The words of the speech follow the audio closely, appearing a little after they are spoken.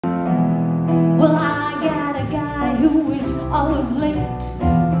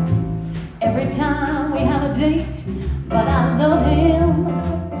time we have a date, but I love him.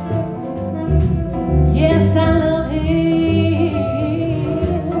 Yes, I love him.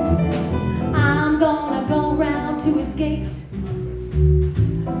 I'm gonna go round to his gate.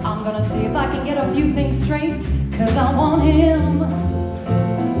 I'm gonna see if I can get a few things straight, 'cause I want him.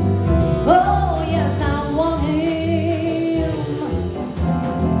 Oh, yes, I want him.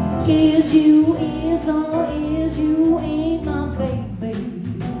 Is you, is or is you ain't my baby?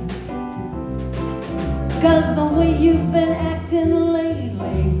 'Cause the way you've been acting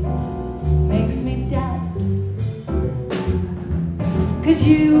lately makes me doubt. 'Cause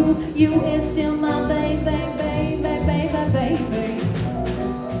you is still my baby, baby, baby, baby.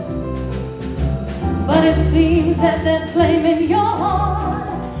 But it seems that that flame in your heart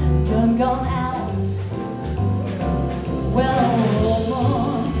done gone out. Well, a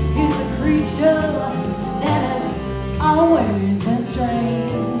woman is a creature that has always been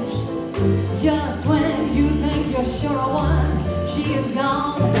strange. Just when you think you're sure of one, she is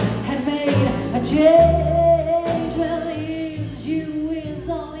gone and made a change. Well, is you, is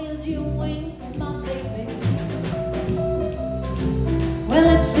or is you ain't my baby? Well,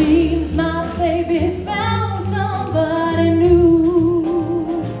 it seems my baby's found somebody new.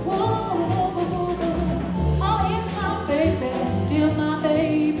 Whoa, whoa, whoa, whoa. Or is my baby still my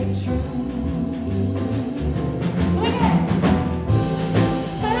baby true? Swing it!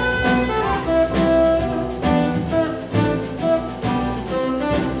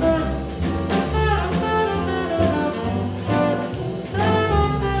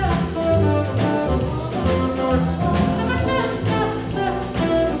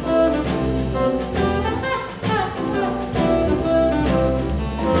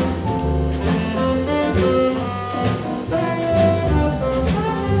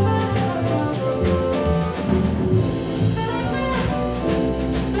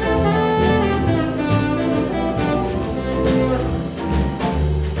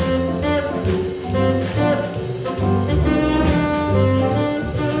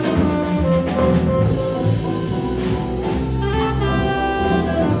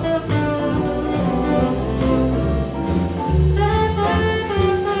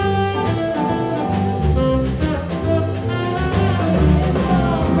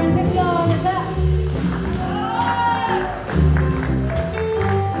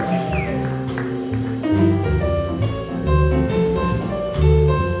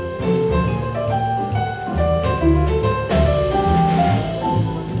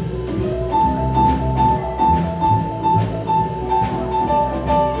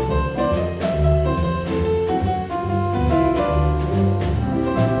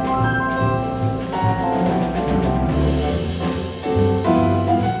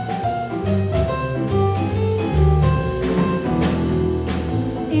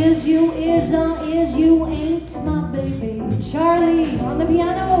 Is you, is or is you ain't my baby? Charlie on the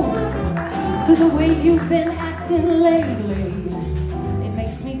piano. 'Cause the way you've been acting lately, it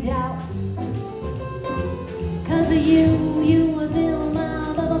makes me doubt. 'Cause of you was in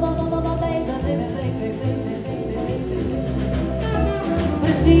my baby, baby, baby, baby, baby, baby. But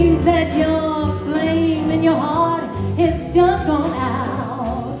it seems that your flame in your heart, it's done gone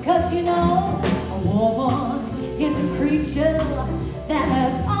out. 'Cause you know, a woman is a creature that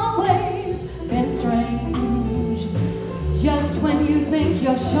has always been strange. Just when you think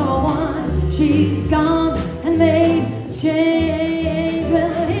you're sure one, she's gone and made change.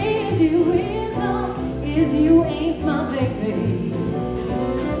 Well, is you, is or is you ain't my baby?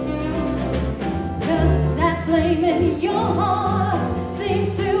 'Cause that flame in your heart seems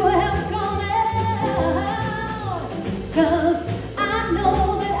to have gone out. 'Cause I know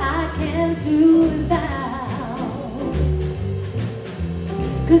that I can't do without.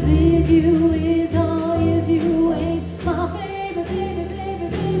 'Cause is you, is